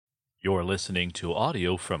You're listening to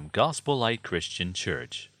audio from Gospel Light Christian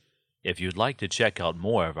Church. If you'd like to check out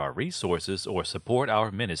more of our resources or support our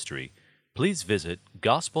ministry, please visit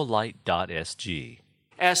gospellight.sg.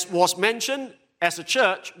 As was mentioned, as a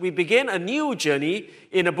church, we begin a new journey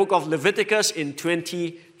in the book of Leviticus in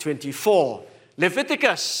 2024.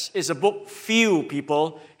 Leviticus is a book few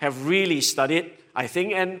people have really studied, I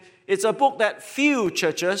think, and it's a book that few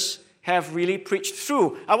churches have really preached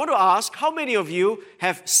through. I want to ask, how many of you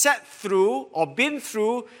have sat through or been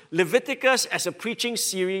through Leviticus as a preaching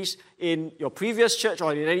series in your previous church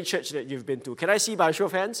or in any church that you've been to? Can I see by a show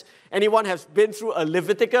of hands? Anyone has been through a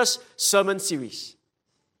Leviticus sermon series?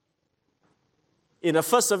 In the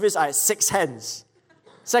first service, I had 6 hands.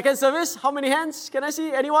 Second service, how many hands? Can I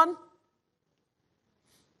see? Anyone?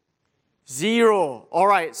 0. All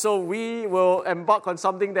right, so we will embark on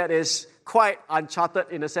something that is quite uncharted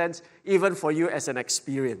in a sense, even for you as an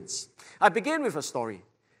experience. I begin with a story.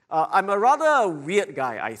 I'm a rather weird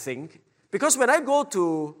guy, I think, because when I go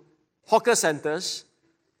to hawker centers,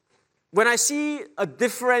 when I see a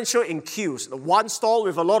differential in queues, one stall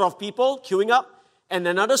with a lot of people queuing up, and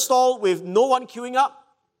another stall with no one queuing up,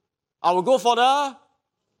 I will go for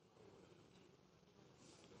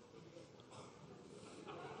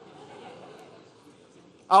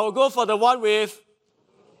the one with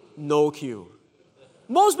no queue.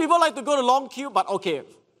 Most people like to go to long queue, but okay,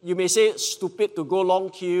 you may say it's stupid to go long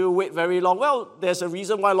queue, wait very long. Well, there's a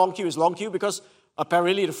reason why long queue is long queue, because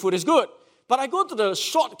apparently the food is good. But I go to the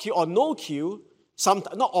short queue or no queue,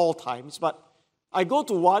 not all times, but I go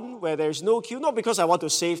to one where there's no queue, not because I want to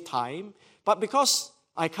save time, but because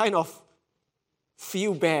I kind of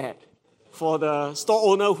feel bad for the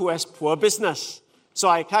store owner who has poor business. So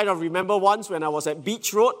I kind of remember once when I was at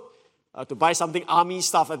Beach Road to buy something army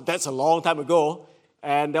stuff, and that's a long time ago,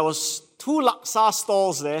 and there was 2 laksa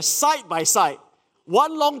stalls there, side by side.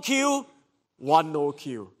 One long queue, one no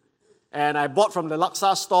queue. And I bought from the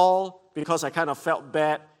laksa stall because I kind of felt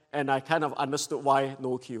bad, and I kind of understood why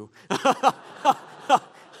no queue.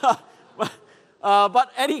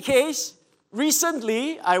 But any case,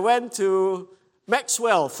 recently I went to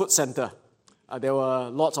Maxwell Food Center. There were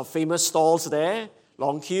lots of famous stalls there,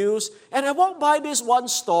 long queues, and I walked by this one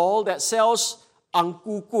stall that sells ang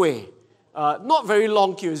ku kueh. Not very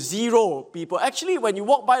long queue, 0 people. Actually, when you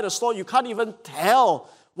walk by the store, you can't even tell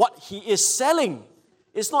what he is selling.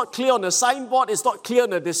 It's not clear on the signboard, it's not clear on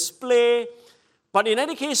the display. But in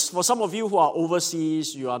any case, for some of you who are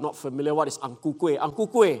overseas, you are not familiar what is ang ku kueh. Ang ku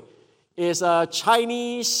kueh is a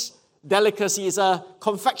Chinese delicacy, it's a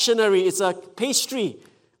confectionery, it's a pastry,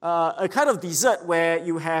 a kind of dessert where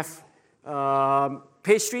you have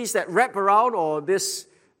pastries that wrap around, or this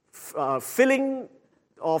filling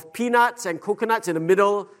of peanuts and coconuts in the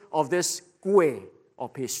middle of this kueh or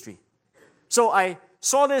pastry. So I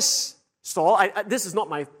saw this stall. This is not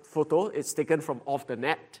my photo. It's taken from off the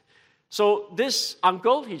net. So this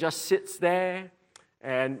uncle, he just sits there,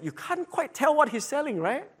 and you can't quite tell what he's selling,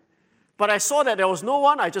 right? But I saw that there was no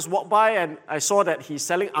one. I just walked by, and I saw that he's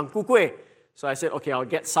selling ang ku kueh. So I said, okay, I'll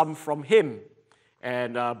get some from him.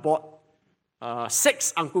 And bought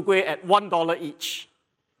 6 ang ku kueh at $1 each.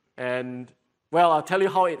 And, well, I'll tell you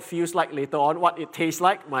how it feels like later on, what it tastes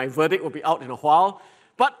like. My verdict will be out in a while.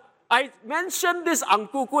 But I mentioned this ang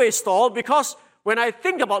ku kueh stall because when I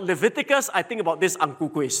think about Leviticus, I think about this ang ku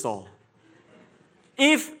kueh stall.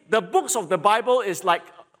 If the books of the Bible is like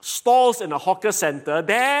stalls in a hawker center,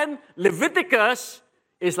 then Leviticus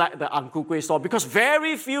is like the ang ku kueh stall, because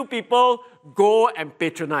very few people go and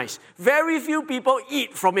patronize. Very few people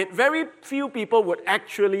eat from it. Very few people would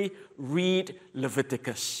actually read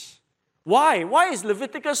Leviticus. Why? Why is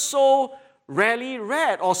Leviticus so rarely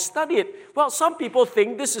read or studied? Well, some people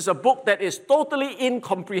think this is a book that is totally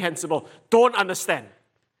incomprehensible. Don't understand.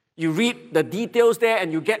 You read the details there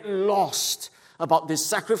and you get lost about the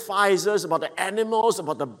sacrifices, about the animals,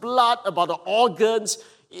 about the blood, about the organs.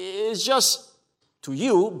 It's just, to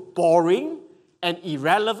you, boring and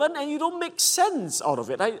irrelevant, and you don't make sense out of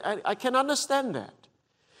it. I can understand that.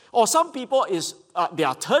 Or some people, they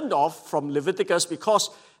are turned off from Leviticus because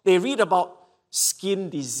they read about skin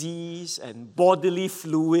disease and bodily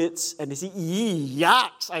fluids, and they say,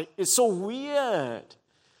 yucks, it's so weird.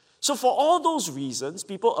 So for all those reasons,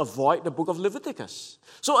 people avoid the book of Leviticus.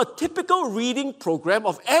 So a typical reading program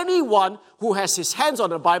of anyone who has his hands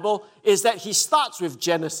on the Bible is that he starts with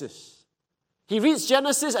Genesis. He reads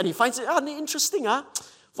Genesis and he finds it interesting.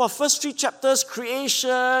 For first 3 chapters,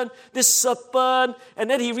 creation, this serpent, and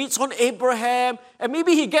then he reads on Abraham, and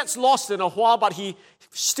maybe he gets lost in a while, but he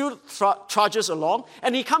still trudges along,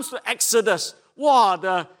 and he comes to Exodus. Wow,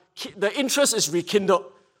 the interest is rekindled.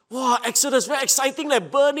 Wow, Exodus, very exciting,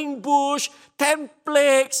 like burning bush, 10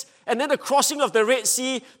 plagues, and then the crossing of the Red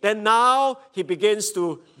Sea. Then now he begins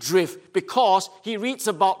to drift because he reads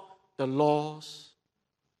about the laws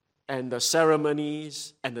and the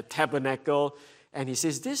ceremonies and the tabernacle. And he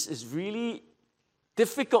says, this is really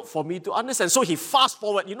difficult for me to understand. So he fast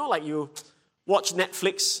forward. You know, like you watch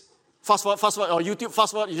Netflix, fast forward, or YouTube,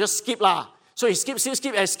 fast forward, you just skip lah. So he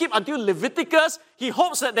skip until Leviticus. He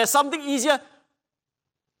hopes that there's something easier.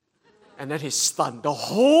 And then he's stunned. The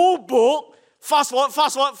whole book, fast forward,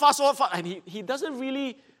 and he doesn't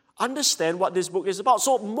really understand what this book is about.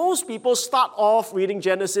 So most people start off reading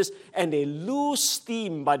Genesis and they lose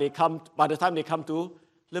steam by the time they come to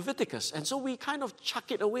Leviticus. And so we kind of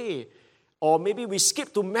chuck it away. Or maybe we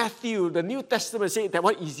skip to Matthew, the New Testament, say that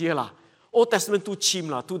one easier lah. Old Testament too chim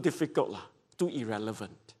lah, too difficult lah, too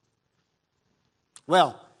irrelevant.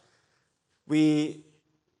 Well, we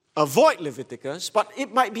avoid Leviticus, but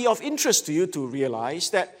it might be of interest to you to realize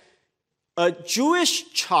that a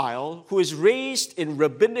Jewish child who is raised in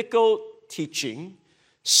rabbinical teaching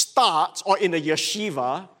starts, or in a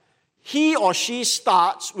yeshiva, he or she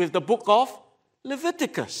starts with the book of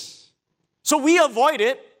Leviticus. So we avoid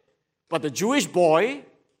it, but the Jewish boy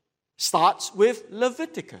starts with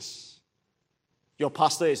Leviticus. Your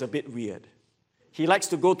pastor is a bit weird. He likes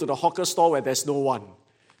to go to the hawker store where there's no one.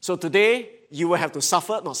 So today, you will have to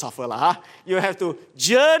you have to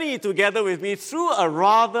journey together with me through a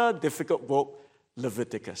rather difficult book,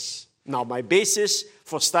 Leviticus. Now, my basis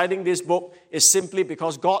for studying this book is simply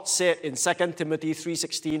because God said in 2 Timothy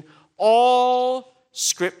 3:16, all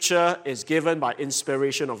Scripture is given by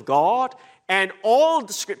inspiration of God, and all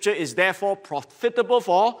the Scripture is therefore profitable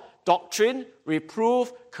for doctrine,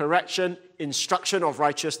 reproof, correction, instruction of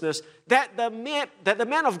righteousness, that the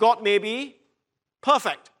man of God may be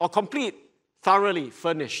perfect or complete, thoroughly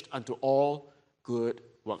furnished unto all good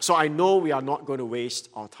work. So I know we are not going to waste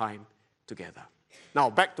our time together.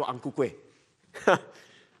 Now, back to Ang Ku Kueh.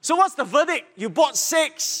 So what's the verdict? You bought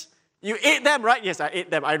 6. You ate them, right? Yes, I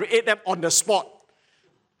ate them. I ate them on the spot.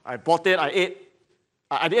 I bought it, I ate.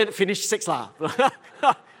 I didn't finish 6 lah.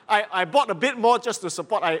 I bought a bit more just to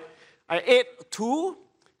support. I ate 2.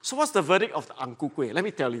 So what's the verdict of the Ang Ku Kueh? Let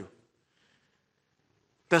me tell you.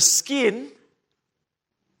 The skin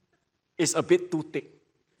is a bit too thick.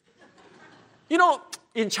 You know,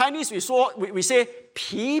 in Chinese we say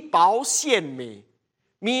皮薄馅美,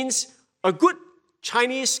 means a good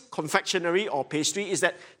Chinese confectionery or pastry is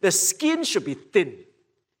that the skin should be thin.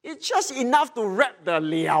 It's just enough to wrap the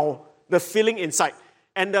liao, the filling inside.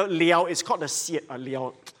 And the liao is called the xian,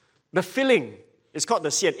 liao. The filling is called the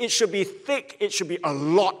xian. It should be thick, it should be a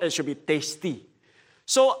lot, it should be tasty.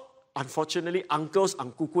 So, unfortunately, uncle's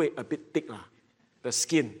Ang Ku Kueh a bit thick lah, the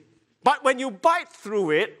skin. But when you bite through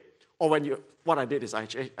it, or what I did is I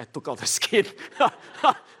took out the skin.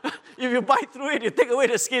 If you bite through it, you take away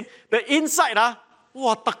the skin, the inside,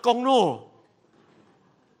 takong no.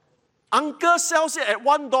 Uncle sells it at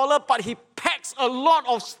 $1, but he packs a lot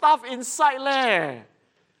of stuff inside leh.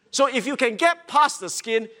 So if you can get past the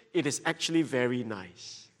skin, it is actually very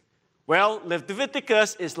nice. Well,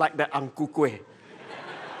 Leviticus is like the Ang Ku Kueh.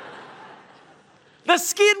 The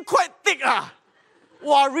skin quite thick ah.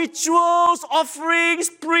 Wow, rituals, offerings,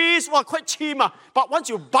 priests, quite cheap. But once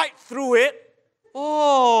you bite through it,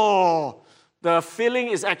 the filling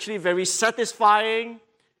is actually very satisfying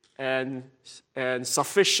and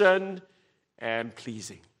sufficient and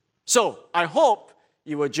pleasing. So, I hope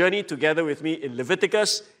you will journey together with me in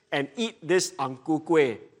Leviticus and eat this Ang Ku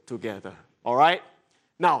Kueh together. All right?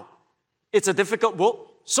 Now, it's a difficult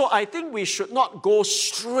book, so I think we should not go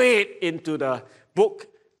straight into the book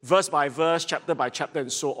verse by verse, chapter by chapter,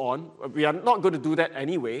 and so on. We are not going to do that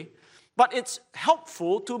anyway. But it's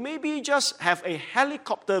helpful to maybe just have a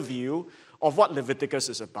helicopter view of what Leviticus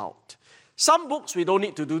is about. Some books, we don't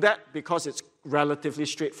need to do that because it's relatively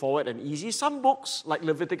straightforward and easy. Some books, like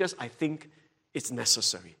Leviticus, I think it's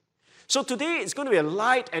necessary. So today, it's going to be a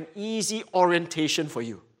light and easy orientation for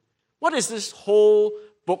you. What is this whole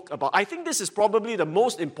book about? I think this is probably the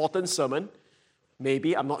most important sermon.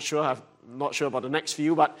 Maybe, I'm not sure. I'm not sure about the next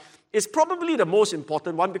few, but it's probably the most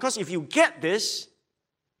important one because if you get this,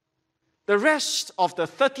 the rest of the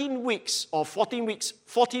 13 weeks or 14 weeks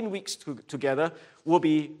together will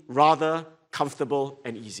be rather comfortable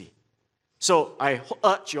and easy. So I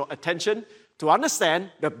urge your attention to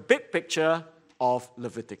understand the big picture of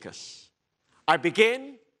Leviticus. I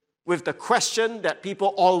begin with the question that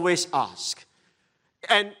people always ask.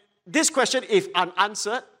 And this question, if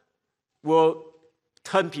unanswered, will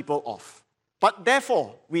turn people off. But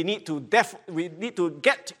therefore, we need to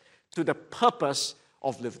get to the purpose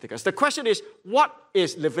of Leviticus. The question is, what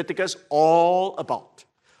is Leviticus all about?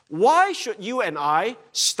 Why should you and I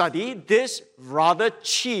study this rather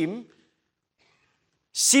chim,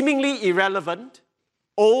 seemingly irrelevant,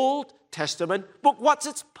 Old Testament book? What's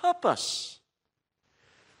its purpose?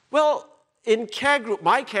 Well, in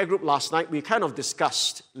my care group last night, we kind of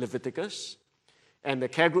discussed Leviticus. And the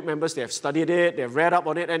care group members, they have studied it, they have read up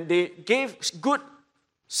on it, and they gave good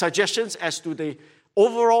suggestions as to the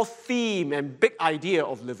overall theme and big idea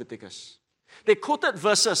of Leviticus. They quoted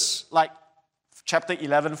verses like chapter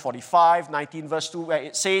 11, 45, 19, verse 2, where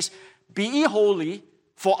it says, "Be ye holy,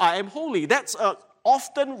 for I am holy." That's an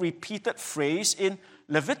often repeated phrase in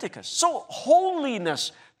Leviticus. So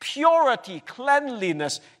holiness, purity,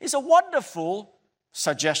 cleanliness is a wonderful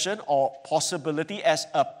suggestion or possibility as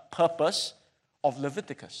a purpose of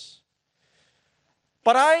Leviticus.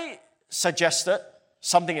 But I suggested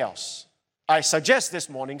something else. I suggest this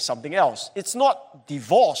morning something else. It's not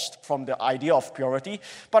divorced from the idea of purity,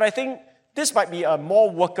 but I think this might be a more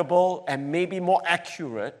workable and maybe more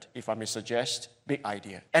accurate, if I may suggest, big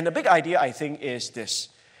idea. And the big idea, I think, is this.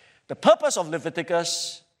 The purpose of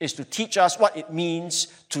Leviticus is to teach us what it means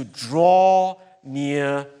to draw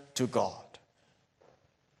near to God.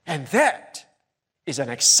 And that is an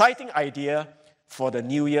exciting idea for the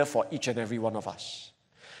new year for each and every one of us.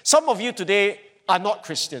 Some of you today are not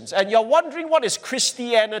Christians, and you're wondering what is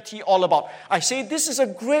Christianity all about. I say this is a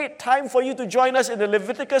great time for you to join us in the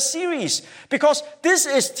Leviticus series, because this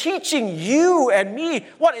is teaching you and me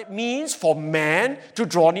what it means for man to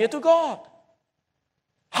draw near to God.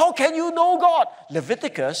 How can you know God?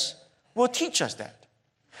 Leviticus will teach us that.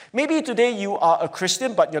 Maybe today you are a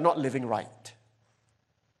Christian, but you're not living right.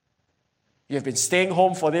 You've been staying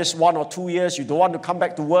home for this 1 or 2 years. You don't want to come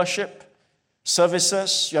back to worship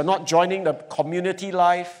services. You're not joining the community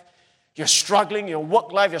life. You're struggling in your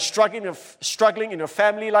work life. You're struggling in your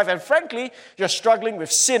family life. And frankly, you're struggling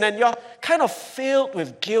with sin. And you're kind of filled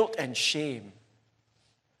with guilt and shame.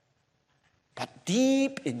 But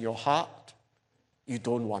deep in your heart, you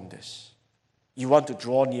don't want this. You want to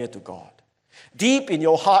draw near to God. Deep in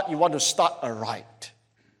your heart, you want to start aright.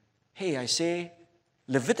 Hey, I say,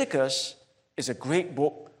 Leviticus is a great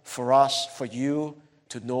book for us, for you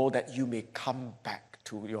to know that you may come back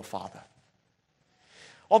to your Father.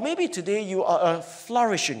 Or maybe today you are a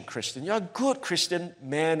flourishing Christian. You're a good Christian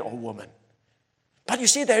man or woman. But you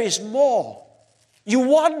see, there is more. You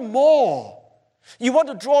want more. You want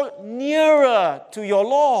to draw nearer to your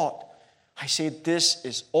Lord. I say this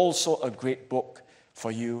is also a great book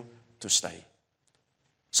for you to study.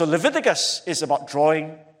 So Leviticus is about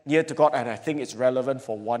drawing near to God, and I think it's relevant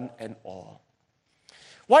for one and all.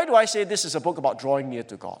 Why do I say this is a book about drawing near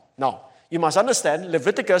to God? Now, you must understand,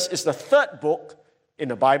 Leviticus is the third book in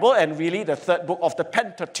the Bible and really the third book of the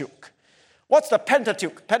Pentateuch. What's the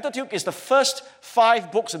Pentateuch? Pentateuch is the first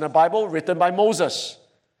 5 books in the Bible written by Moses.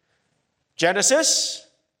 Genesis,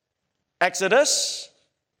 Exodus,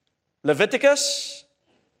 Leviticus,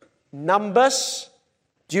 Numbers,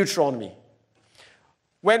 Deuteronomy.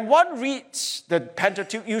 When one reads the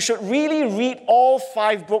Pentateuch, you should really read all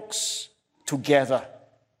 5 books together,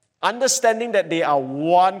 understanding that they are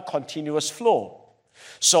one continuous flow.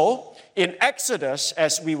 So, in Exodus,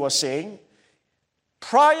 as we were saying,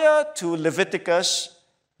 prior to Leviticus,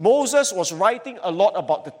 Moses was writing a lot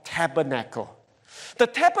about the tabernacle. The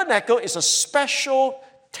tabernacle is a special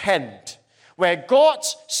tent where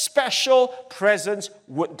God's special presence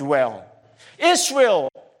would dwell.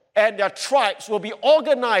 Israel and their tribes will be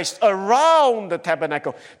organized around the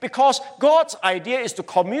tabernacle because God's idea is to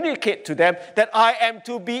communicate to them that I am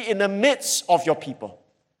to be in the midst of your people.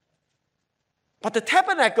 But the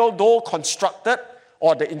tabernacle, though constructed,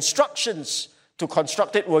 or the instructions to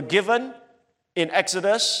construct it were given in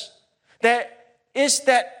Exodus, there is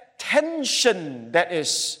that tension that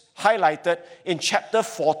is highlighted in chapter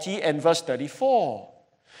 40 and verse 34.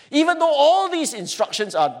 Even though all these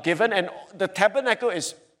instructions are given and the tabernacle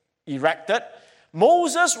is erected,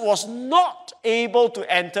 Moses was not able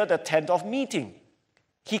to enter the tent of meeting.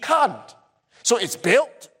 He can't. So it's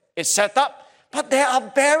built, it's set up, but there are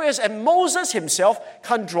barriers and Moses himself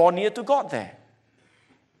can't draw near to God there.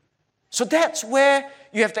 So that's where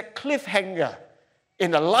you have that cliffhanger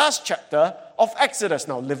in the last chapter of Exodus.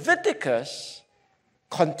 Now, Leviticus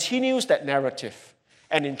continues that narrative.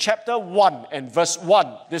 And in chapter 1 and verse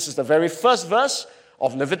 1, this is the very first verse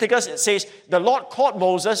of Leviticus, it says, the Lord called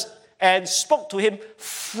Moses and spoke to him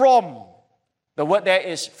from. The word there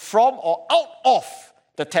is from or out of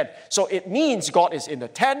the tent. So it means God is in the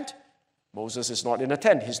tent. Moses is not in the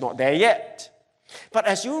tent. He's not there yet. But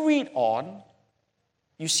as you read on,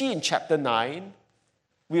 you see in chapter 9,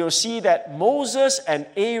 we will see that Moses and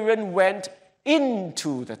Aaron went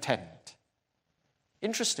into the tent.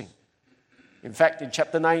 Interesting. In fact, in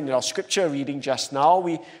chapter 9, in our scripture reading just now,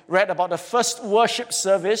 we read about the first worship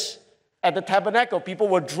service at the tabernacle. People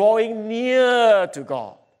were drawing near to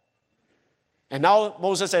God. And now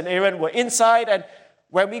Moses and Aaron were inside, and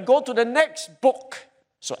when we go to the next book,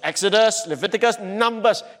 so Exodus, Leviticus,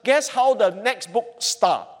 Numbers, guess how the next book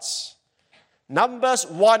starts? Numbers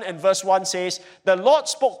 1 and verse 1 says, "The Lord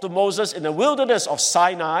spoke to Moses in the wilderness of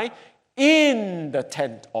Sinai in the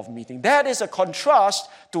tent of meeting." That is a contrast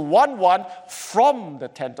to 1:1 from the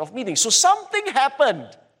tent of meeting. So something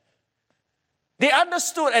happened. They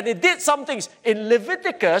understood and they did some things in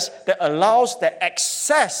Leviticus that allows the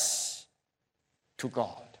access to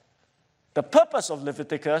God. The purpose of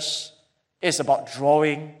Leviticus is about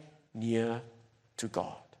drawing near to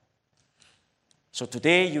God. So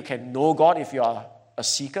today you can know God if you are a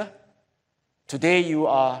seeker. Today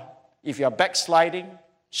if you are backsliding,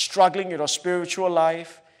 struggling in your spiritual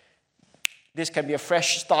life, this can be a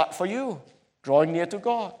fresh start for you, drawing near to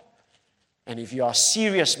God. And if you are a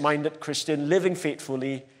serious-minded Christian living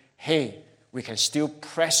faithfully, hey, we can still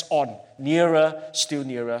press on still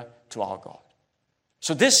nearer to our God.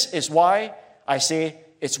 So this is why I say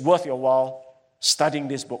it's worth your while studying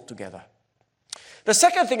this book together. The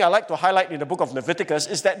second thing I'd like to highlight in the book of Leviticus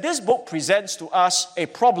is that this book presents to us a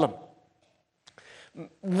problem.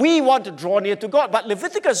 We want to draw near to God, but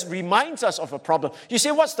Leviticus reminds us of a problem. You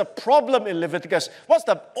say, what's the problem in Leviticus? What's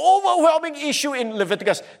the overwhelming issue in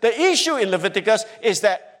Leviticus? The issue in Leviticus is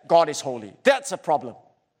that God is holy. That's a problem.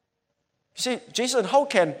 You say, Jason, how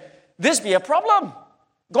can this be a problem?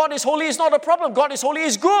 God is holy is not a problem. God is holy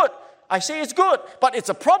is good. I say it's good, but it's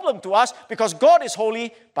a problem to us because God is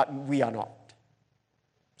holy, but we are not.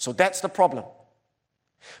 So that's the problem.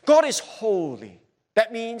 God is holy.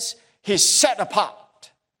 That means He's set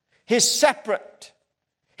apart. He's separate.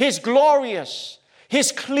 He's glorious.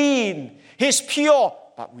 He's clean. He's pure.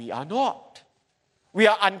 But we are not. We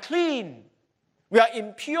are unclean. We are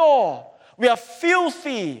impure. We are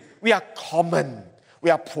filthy. We are common. We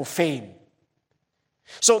are profane.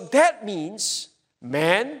 So that means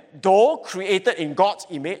man, though created in God's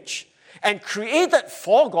image and created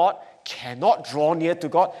for God, cannot draw near to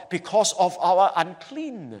God because of our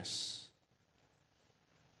uncleanness.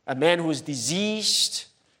 A man who is diseased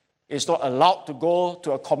is not allowed to go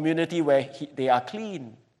to a community where they are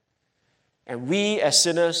clean. And we as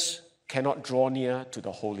sinners cannot draw near to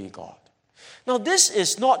the holy God. Now, this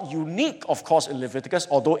is not unique, of course, in Leviticus,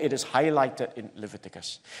 although it is highlighted in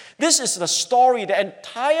Leviticus. This is the story, the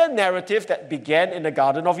entire narrative that began in the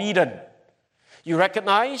Garden of Eden. You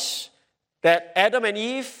recognize that Adam and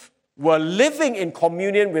Eve were living in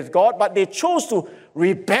communion with God, but they chose to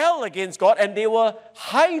rebel against God, and they were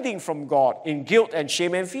hiding from God in guilt and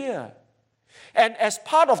shame and fear. And as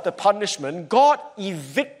part of the punishment, God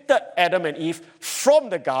evicted Adam and Eve from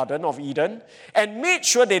the Garden of Eden and made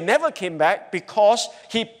sure they never came back because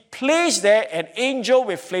He placed there an angel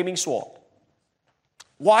with flaming sword.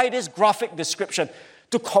 Why this graphic description?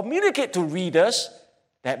 To communicate to readers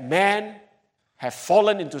that man have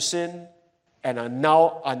fallen into sin and are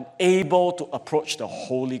now unable to approach the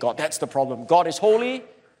holy God. That's the problem. God is holy,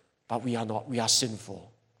 but we are not. We are sinful.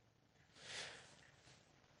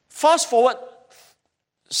 Fast forward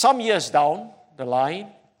some years down the line,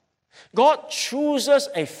 God chooses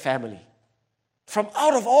a family. From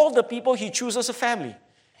out of all the people, He chooses a family.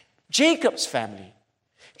 Jacob's family.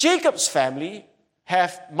 Jacob's family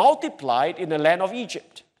have multiplied in the land of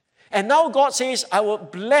Egypt. And now God says, I will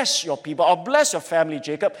bless your people. I'll bless your family,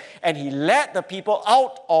 Jacob. And He led the people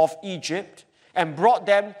out of Egypt and brought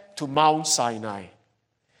them to Mount Sinai.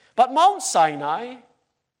 But Mount Sinai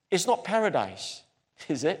is not paradise,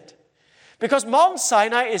 is it? Because Mount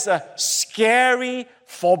Sinai is a scary,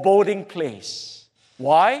 foreboding place.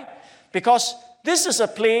 Why? Because this is a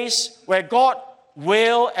place where God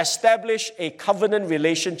will establish a covenant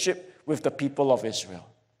relationship with the people of Israel.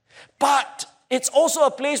 But it's also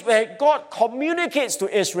a place where God communicates to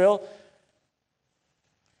Israel,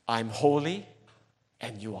 I'm holy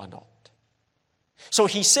and you are not. So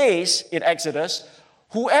He says in Exodus,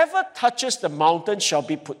 whoever touches the mountain shall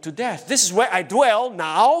be put to death. This is where I dwell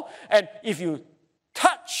now, and if you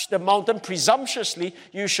touch the mountain presumptuously,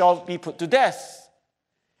 you shall be put to death.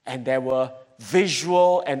 And there were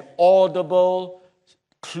visual and audible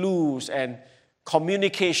clues and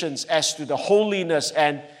communications as to the holiness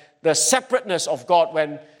and the separateness of God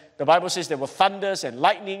when the Bible says there were thunders and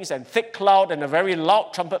lightnings and thick cloud and a very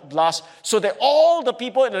loud trumpet blast, so that all the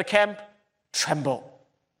people in the camp trembled.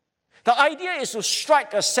 The idea is to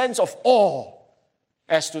strike a sense of awe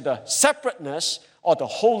as to the separateness or the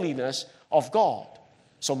holiness of God.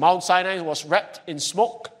 So Mount Sinai was wrapped in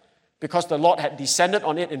smoke because the Lord had descended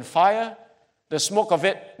on it in fire. The smoke of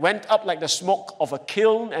it went up like the smoke of a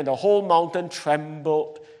kiln, and the whole mountain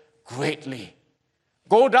trembled greatly.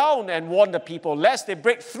 Go down and warn the people, lest they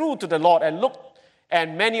break through to the Lord and look,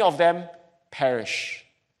 and many of them perish.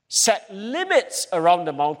 Set limits around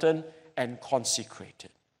the mountain and consecrate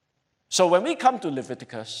it. So when we come to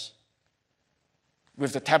Leviticus,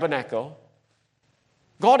 with the tabernacle,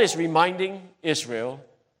 God is reminding Israel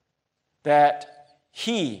that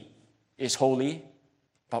He is holy,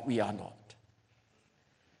 but we are not.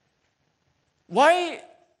 Why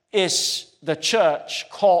is the church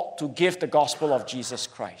called to give the gospel of Jesus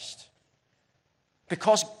Christ?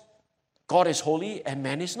 Because God is holy and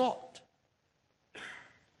man is not.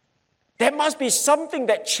 There must be something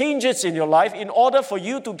that changes in your life in order for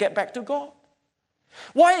you to get back to God.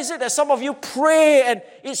 Why is it that some of you pray and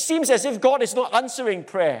it seems as if God is not answering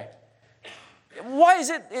prayer? Why is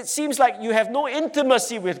it seems like you have no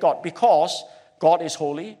intimacy with God? Because God is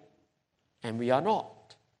holy and we are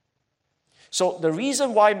not. So the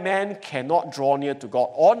reason why man cannot draw near to God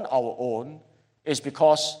on our own is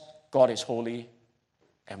because God is holy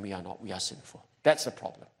and we are not. We are sinful. That's the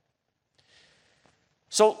problem.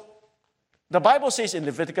 So the Bible says in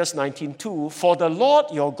Leviticus 19:2, "For the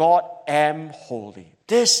Lord your God am holy."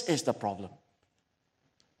 This is the problem.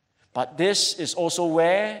 But this is also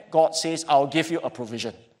where God says, "I'll give you a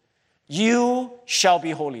provision. You shall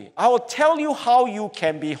be holy. I will tell you how you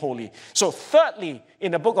can be holy." So thirdly,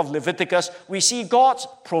 in the book of Leviticus, we see God's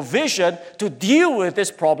provision to deal with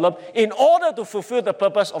this problem in order to fulfill the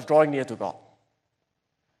purpose of drawing near to God.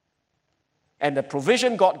 And the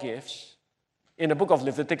provision God gives in the book of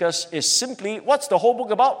Leviticus is simply, what's the whole book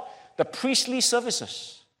about? The priestly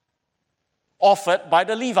services offered by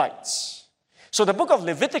the Levites. So the book of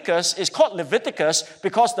Leviticus is called Leviticus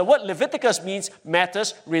because the word Leviticus means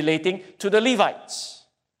matters relating to the Levites.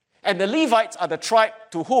 And the Levites are the tribe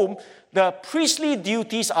to whom the priestly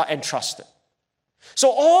duties are entrusted.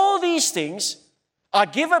 So all these things are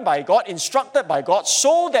given by God, instructed by God,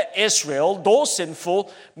 so that Israel, though sinful,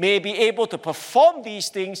 may be able to perform these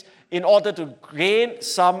things in order to gain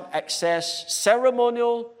some access,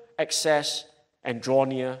 ceremonial access, and draw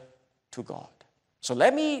near to God. So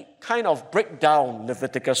let me kind of break down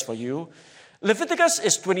Leviticus for you. Leviticus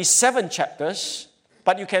is 27 chapters,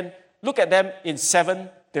 but you can look at them in 7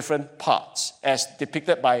 different parts, as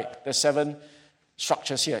depicted by the 7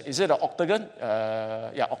 structures here. Is it an octagon?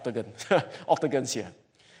 Octagon. Octagons here.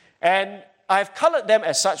 And I've colored them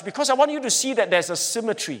as such because I want you to see that there's a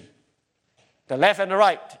symmetry. The left and the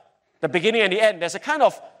right, the beginning and the end. There's a kind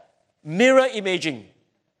of mirror imaging.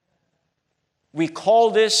 We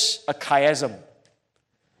call this a chiasm.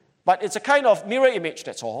 But it's a kind of mirror image,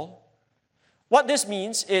 that's all. What this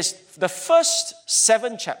means is the first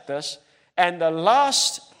 7 chapters and the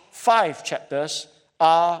last 5 chapters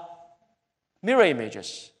are mirror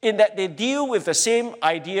images in that they deal with the same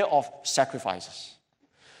idea of sacrifices.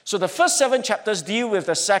 So the first 7 chapters deal with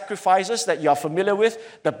the sacrifices that you are familiar with,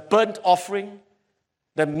 the burnt offering,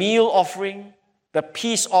 the meal offering, the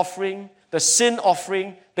peace offering, the sin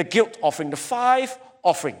offering, the guilt offering, the 5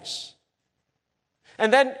 offerings.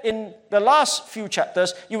 And then in the last few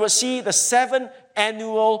chapters, you will see the 7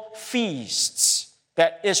 annual feasts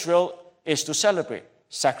that Israel is to celebrate.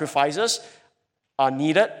 Sacrifices are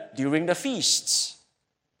needed during the feasts.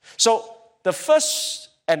 So the first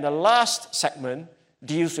and the last segment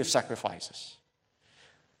deals with sacrifices.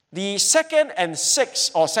 The second and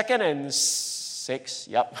sixth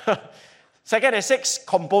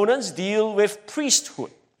components deal with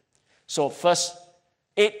priesthood. So first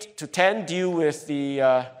 8 to 10 deal with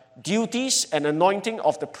the duties and anointing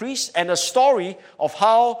of the priest and a story of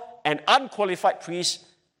how an unqualified priest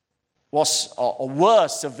was or were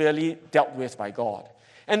severely dealt with by God.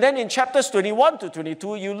 And then in chapters 21 to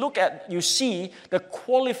 22, you see the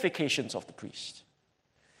qualifications of the priest.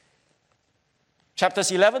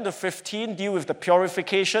 Chapters 11 to 15 deal with the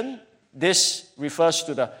purification. This refers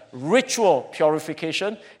to the ritual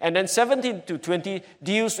purification. And then 17 to 20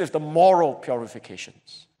 deals with the moral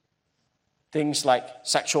purifications. Things like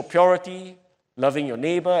sexual purity, loving your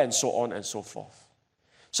neighbor, and so on and so forth.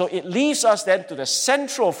 So it leaves us then to the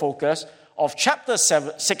central focus of chapter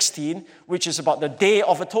 16, which is about the Day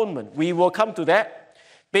of Atonement. We will come to that.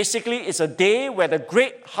 Basically, it's a day where the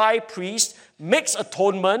great high priest makes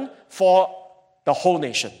atonement for the whole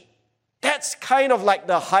nation. That's kind of like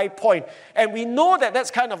the high point. And we know that that's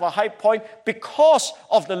kind of a high point because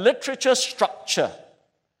of the literature structure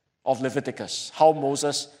of Leviticus, how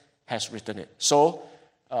Moses has written it. So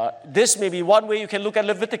This may be one way you can look at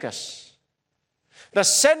Leviticus. The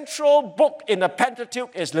central book in the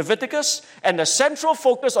Pentateuch is Leviticus, and the central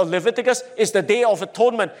focus of Leviticus is the Day of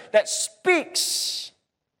Atonement that speaks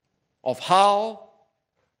of how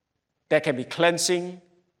there can be cleansing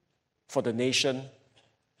for the nation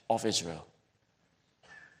of Israel.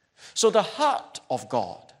 So the heart of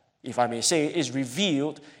God, if I may say, is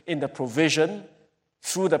revealed in the provision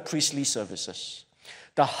through the priestly services.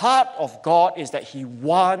 The heart of God is that He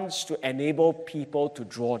wants to enable people to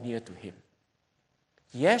draw near to Him.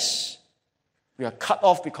 Yes, we are cut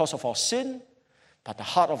off because of our sin, but the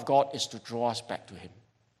heart of God is to draw us back to Him.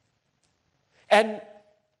 And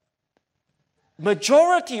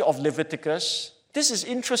majority of Leviticus, this is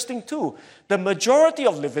interesting too, the majority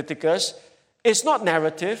of Leviticus is not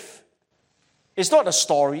narrative, it's not a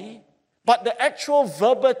story, but the actual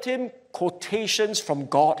verbatim quotations from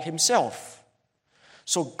God Himself.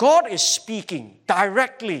 So God is speaking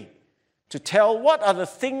directly to tell what are the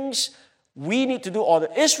things we need to do or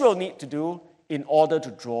that Israel need to do in order to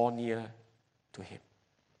draw near to Him.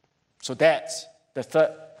 So that's the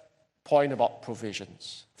third point about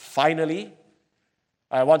provisions. Finally,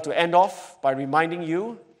 I want to end off by reminding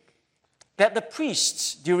you that the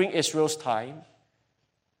priests during Israel's time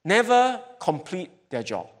never complete their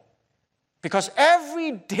job. Because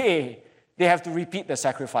every day they have to repeat the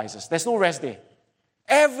sacrifices. There's no rest day.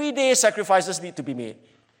 Every day sacrifices need to be made.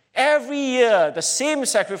 Every year the same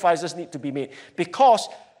sacrifices need to be made because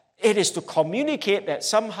it is to communicate that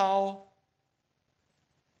somehow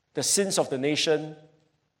the sins of the nation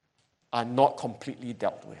are not completely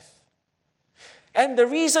dealt with. And the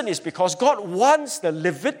reason is because God wants the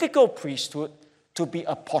Levitical priesthood to be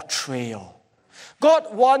a portrayal.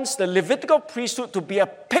 God wants the Levitical priesthood to be a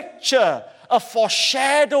picture, a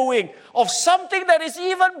foreshadowing of something that is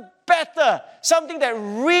even better, something that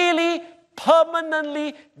really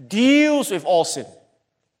permanently deals with all sin.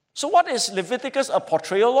 So what is Leviticus a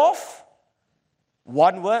portrayal of?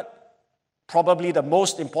 One word, probably the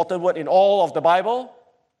most important word in all of the Bible,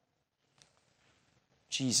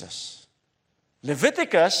 Jesus.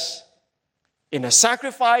 Leviticus, in the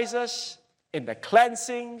sacrifices, in the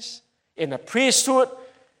cleansings, in the priesthood,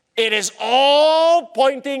 it is all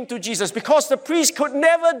pointing to Jesus because the priest could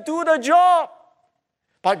never do the job.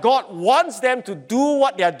 But God wants them to do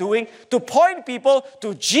what they are doing to point people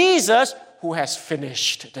to Jesus who has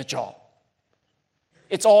finished the job.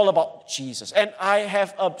 It's all about Jesus. And I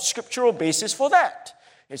have a scriptural basis for that.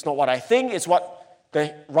 It's not what I think, it's what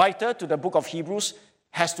the writer to the book of Hebrews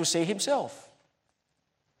has to say himself.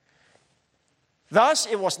 Thus,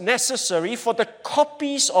 it was necessary for the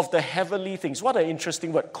copies of the heavenly things. What an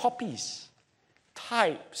interesting word, copies,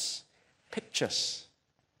 types, pictures.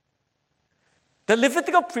 The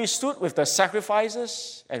Levitical priesthood with the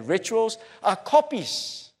sacrifices and rituals are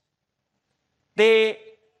copies. They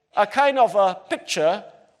are kind of a picture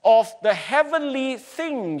of the heavenly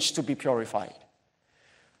things to be purified.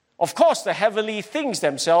 Of course, the heavenly things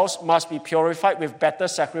themselves must be purified with better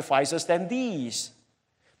sacrifices than these.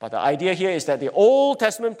 But the idea here is that the Old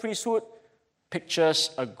Testament priesthood pictures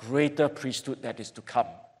a greater priesthood that is to come.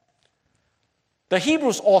 The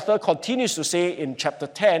Hebrews author continues to say in chapter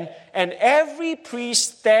 10, and every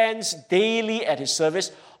priest stands daily at his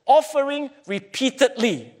service, offering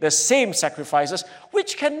repeatedly the same sacrifices,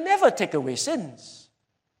 which can never take away sins.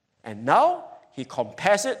 And now he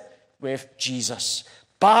compares it with Jesus.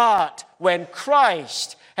 But when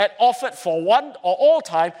Christ had offered for one or all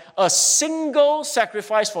time a single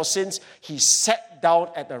sacrifice for sins, he sat down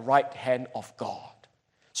at the right hand of God.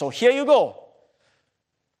 So here you go.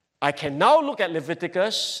 I can now look at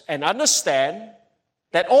Leviticus and understand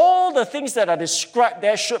that all the things that are described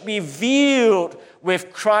there should be viewed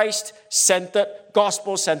with Christ-centered,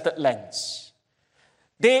 gospel-centered lens.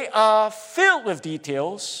 They are filled with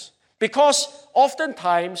details because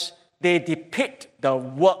oftentimes they depict the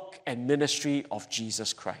work and ministry of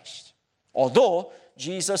Jesus Christ. Although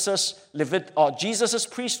Jesus'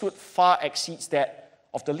 priesthood far exceeds that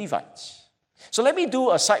of the Levites. So let me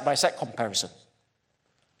do a side-by-side comparison.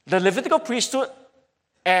 The Levitical priesthood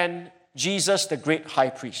and Jesus, the great high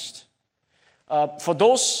priest. For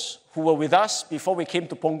those who were with us before we came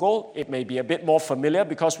to Punggol, it may be a bit more familiar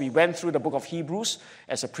because we went through the book of Hebrews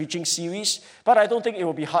as a preaching series, but I don't think it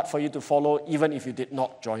will be hard for you to follow even if you did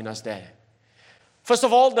not join us there. First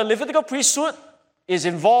of all, the Levitical priesthood is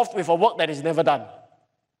involved with a work that is never done,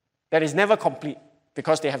 that is never complete,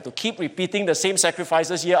 because they have to keep repeating the same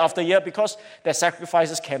sacrifices year after year because their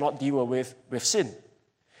sacrifices cannot deal with sin.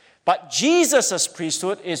 But Jesus'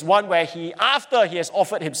 priesthood is one where he, after he has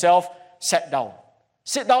offered himself, sat down.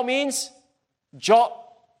 Sit down means job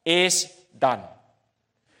is done.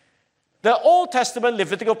 The Old Testament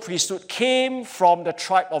Levitical priesthood came from the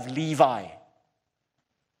tribe of Levi.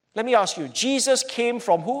 Let me ask you, Jesus came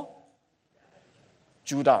from who?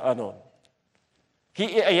 Judah. No.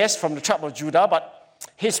 Yes, from the tribe of Judah, but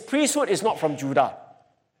his priesthood is not from Judah.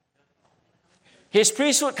 His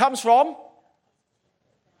priesthood comes from?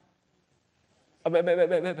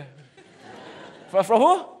 From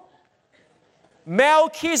who?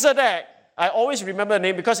 Melchizedek. I always remember the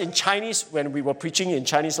name because in Chinese, when we were preaching in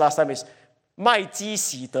Chinese last time, it's 麦基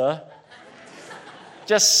洗德.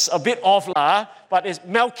 Just a bit off lah, but it's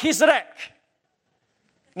Melchizedek.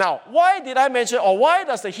 Now, why did I mention, or why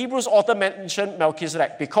does the Hebrews author mention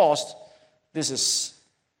Melchizedek? Because this is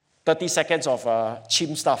 30 seconds of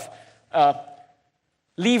chim stuff.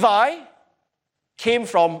 Levi came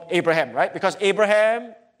from Abraham, right? Because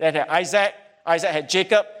Abraham then had Isaac, Isaac had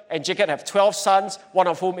Jacob, and Jacob had 12 sons, one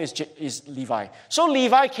of whom is Levi. So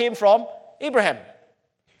Levi came from Abraham.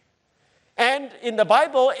 And in the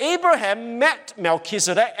Bible, Abraham met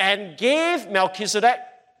Melchizedek and gave Melchizedek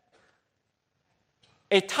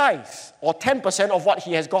a tithe, or 10% of what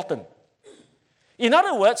he has gotten. In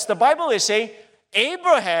other words, the Bible is saying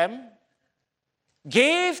Abraham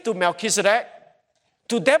gave to Melchizedek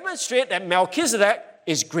to demonstrate that Melchizedek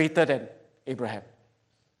is greater than Abraham.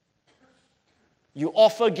 You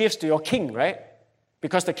offer gifts to your king, right?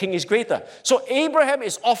 Because the king is greater. So Abraham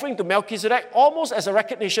is offering to Melchizedek almost as a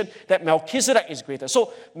recognition that Melchizedek is greater.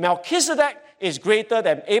 So Melchizedek is greater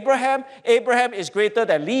than Abraham. Abraham is greater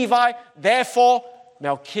than Levi. Therefore,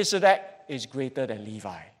 Melchizedek is greater than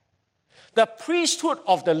Levi. The priesthood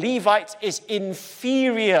of the Levites is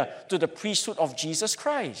inferior to the priesthood of Jesus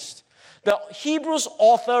Christ. The Hebrews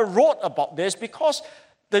author wrote about this because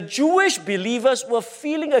the Jewish believers were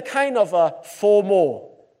feeling a kind of a FOMO,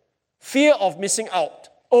 fear of missing out.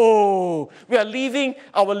 Oh, we are leaving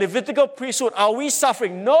our Levitical priesthood. Are we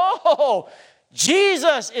suffering? No!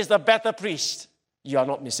 Jesus is the better priest. You are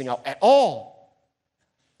not missing out at all.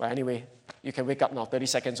 Well, anyway, you can wake up now, 30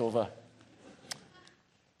 seconds over.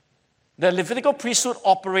 The Levitical priesthood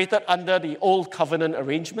operated under the Old Covenant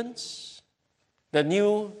arrangements.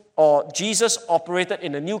 Jesus operated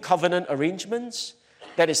in the New Covenant arrangements.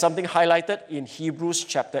 That is something highlighted in Hebrews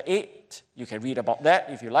chapter 8. You can read about that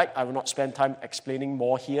if you like. I will not spend time explaining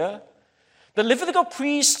more here. The Levitical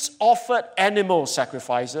priests offered animal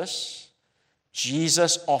sacrifices.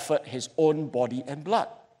 Jesus offered his own body and blood.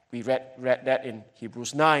 We read that in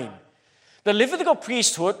Hebrews 9. The Levitical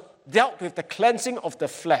priesthood dealt with the cleansing of the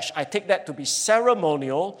flesh. I take that to be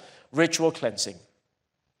ceremonial, ritual cleansing.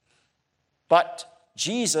 But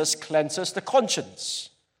Jesus cleanses the conscience,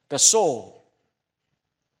 the soul.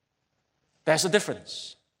 There's a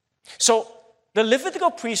difference. So, the Levitical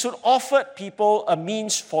priesthood offered people a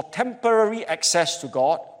means for temporary access to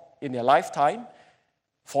God in their lifetime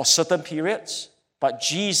for certain periods, but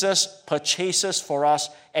Jesus purchases for us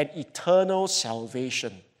an eternal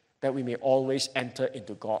salvation that we may always enter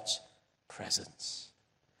into God's presence.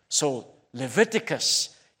 So,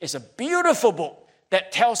 Leviticus is a beautiful book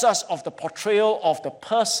that tells us of the portrayal of the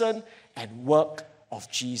person and work of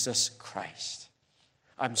Jesus Christ.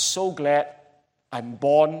 I'm so glad I'm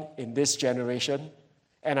born in this generation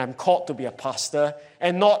and I'm called to be a pastor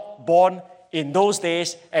and not born in those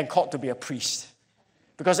days and called to be a priest.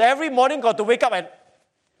 Because every morning got to wake up and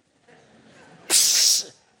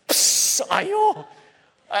ayo.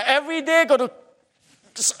 Every day got to,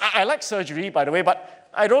 I like surgery by the way, but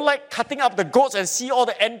I don't like cutting up the goats and see all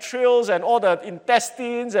the entrails and all the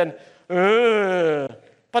intestines and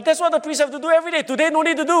but that's what the priests have to do every day. Today, no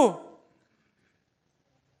need to do.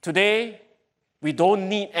 Today, we don't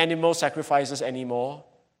need animal sacrifices anymore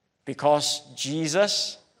because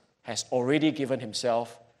Jesus has already given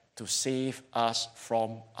himself to save us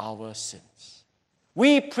from our sins.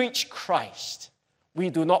 We preach Christ. We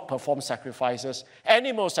do not perform sacrifices,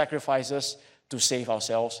 animal sacrifices, to save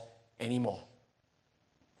ourselves anymore.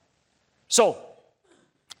 So,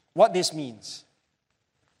 what this means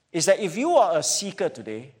is that if you are a seeker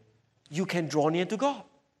today, you can draw near to God.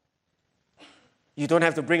 You don't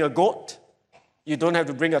have to bring a goat. You don't have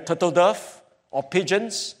to bring a turtle dove or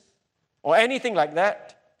pigeons or anything like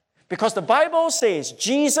that. Because the Bible says,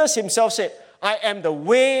 Jesus himself said, I am the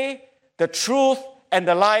way, the truth, and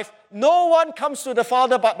the life. No one comes to the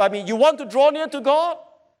Father but by me. You want to draw near to God?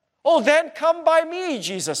 Oh, then come by me,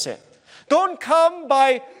 Jesus said. Don't come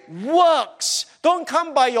by works. Don't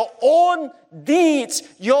come by your own deeds.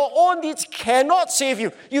 Your own deeds cannot save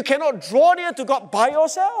you. You cannot draw near to God by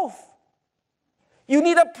yourself. You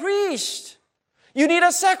need a priest. You need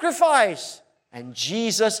a sacrifice. And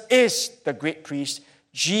Jesus is the great priest.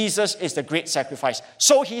 Jesus is the great sacrifice.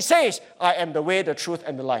 So he says, I am the way, the truth,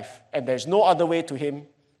 and the life. And there's no other way to him,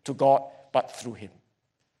 to God, but through him.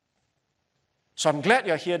 So I'm glad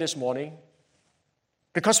you're here this morning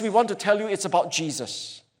because we want to tell you it's about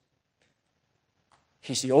Jesus.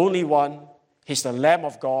 He's the only one. He's the Lamb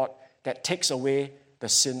of God that takes away the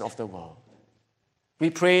sin of the world. We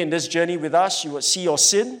pray in this journey with us, you would see your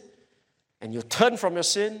sin and you turn from your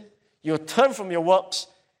sin, you turn from your works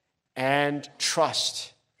and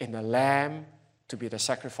trust in the Lamb to be the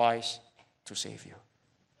sacrifice to save you.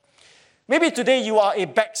 Maybe today you are a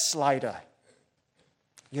backslider.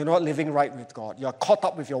 You're not living right with God. You're caught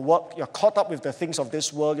up with your work. You're caught up with the things of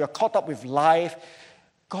this world. You're caught up with life.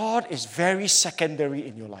 God is very secondary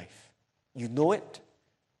in your life. You know it,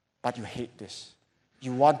 but you hate this.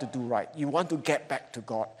 You want to do right. You want to get back to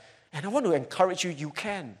God. And I want to encourage you, you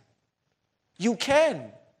can. You can.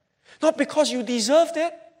 Not because you deserved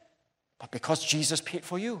it, but because Jesus paid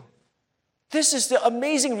for you. This is the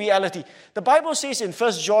amazing reality. The Bible says in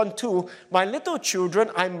 1 John 2, my little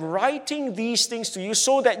children, I'm writing these things to you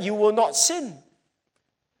so that you will not sin.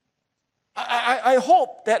 I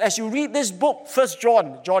hope that as you read this book, 1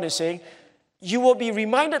 John is saying, you will be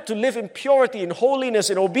reminded to live in purity, in holiness,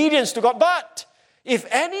 in obedience to God. But if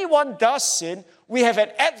anyone does sin, we have an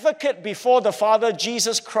advocate before the Father,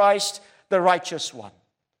 Jesus Christ, the righteous one.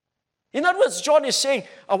 In other words, John is saying,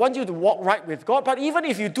 I want you to walk right with God, but even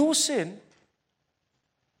if you do sin,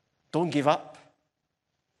 don't give up.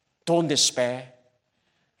 Don't despair.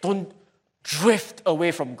 Don't drift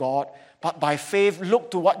away from God. But by faith,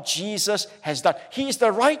 look to what Jesus has done. He is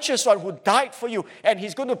the righteous one who died for you. And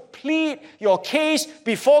he's going to plead your case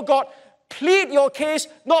before God. Plead your case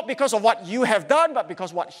not because of what you have done, but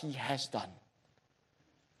because of what he has done.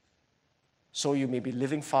 So you may be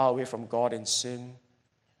living far away from God in sin.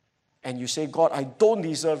 And you say, God, I don't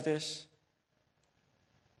deserve this.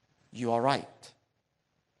 You are right.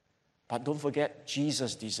 But don't forget,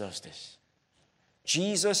 Jesus deserves this.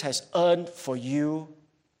 Jesus has earned for you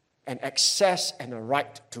an access and a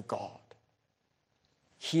right to God.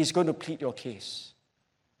 He is going to plead your case,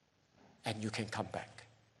 and you can come back.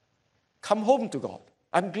 Come home to God.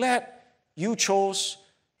 I'm glad you chose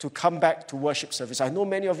to come back to worship service. I know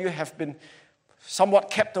many of you have been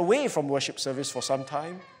somewhat kept away from worship service for some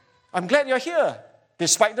time. I'm glad you're here,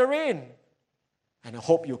 despite the rain. And I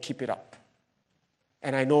hope you'll keep it up.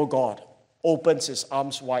 And I know God opens his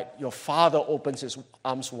arms wide. Your Father opens his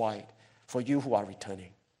arms wide for you who are returning.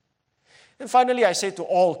 And finally, I say to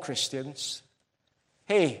all Christians,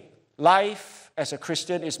 hey, life as a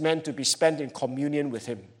Christian is meant to be spent in communion with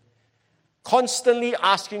him. Constantly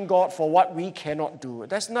asking God for what we cannot do.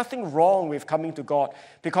 There's nothing wrong with coming to God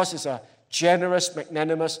because he's a generous,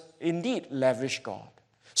 magnanimous, indeed lavish God.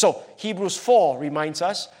 So, Hebrews 4 reminds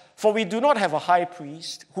us, for we do not have a high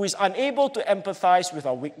priest who is unable to empathize with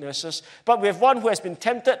our weaknesses, but we have one who has been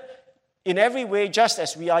tempted in every way just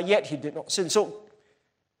as we are, yet he did not sin. So,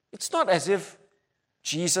 it's not as if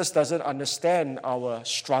Jesus doesn't understand our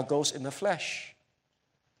struggles in the flesh.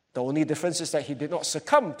 The only difference is that he did not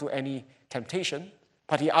succumb to any temptation,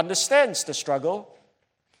 but he understands the struggle.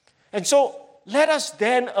 And so, let us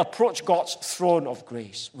then approach God's throne of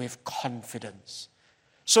grace with confidence,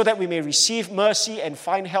 so that we may receive mercy and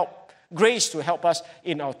find help, grace to help us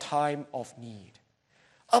in our time of need.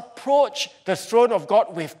 Approach the throne of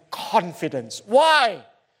God with confidence. Why?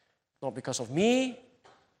 Not because of me,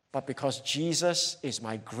 but because Jesus is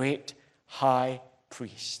my great high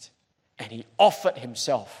priest. And he offered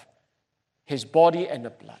himself, his body and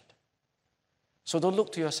the blood. So don't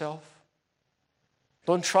look to yourself.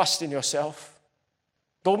 Don't trust in yourself.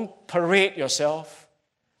 Don't parade yourself.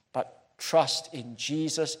 Trust in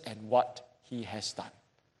Jesus and what he has done.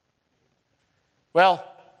 Well,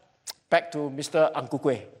 back to Mr. Ang Ku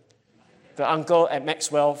Kueh, the uncle at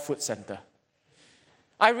Maxwell Food Center.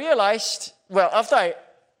 I realized, after I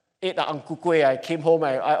ate the Ang Ku Kueh, I came home,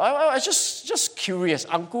 I was just curious.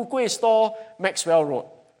 Ang Ku Kueh store, Maxwell Road.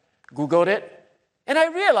 Googled it, and I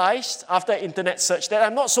realized after internet search that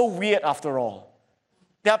I'm not so weird after all.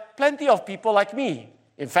 There are plenty of people like me.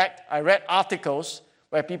 In fact, I read articles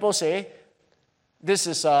where people say, this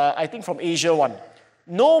is, I think from Asia one,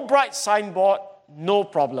 no bright signboard, no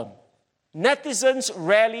problem. Netizens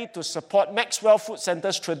rally to support Maxwell Food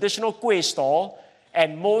Center's traditional kueh stall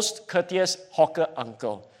and most courteous hawker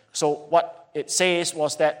uncle. So what it says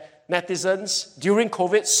was that netizens during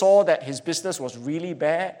COVID saw that his business was really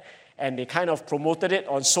bad and they kind of promoted it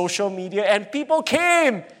on social media and people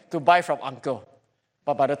came to buy from uncle.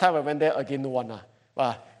 But by the time I went there, again, no one.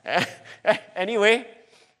 Anyway,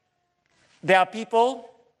 there are people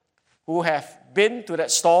who have been to that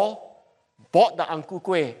stall, bought the ang ku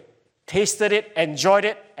kueh, tasted it, enjoyed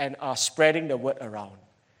it, and are spreading the word around.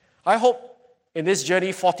 I hope in this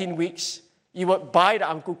journey, 14 weeks, you would buy the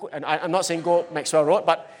ang ku kueh, and I'm not saying go Maxwell Road,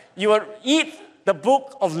 but you would eat the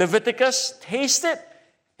book of Leviticus, taste it,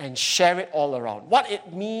 and share it all around. What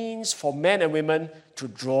it means for men and women to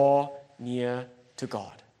draw near to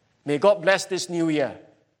God. May God bless this new year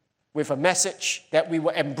with a message that we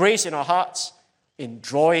will embrace in our hearts in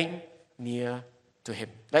drawing near to Him.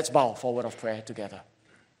 Let's bow for a word of prayer together.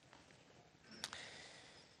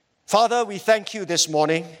 Father, we thank you this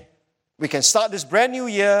morning. We can start this brand new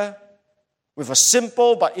year with a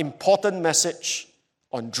simple but important message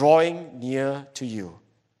on drawing near to you.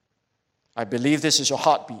 I believe this is your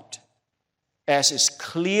heartbeat, as is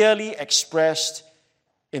clearly expressed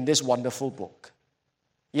in this wonderful book.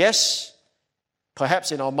 Yes,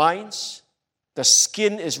 perhaps in our minds, the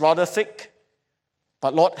skin is rather thick,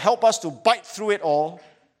 but Lord, help us to bite through it all,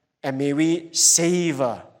 and may we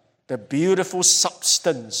savor the beautiful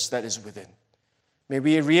substance that is within. May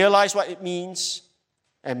we realize what it means,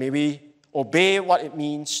 and may we obey what it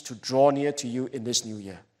means to draw near to you in this new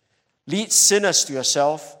year. Lead sinners to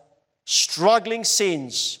yourself, struggling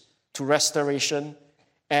saints to restoration,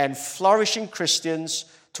 and flourishing Christians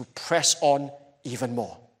to press on even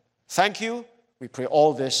more. Thank you. We pray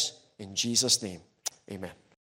all this in Jesus' name. Amen.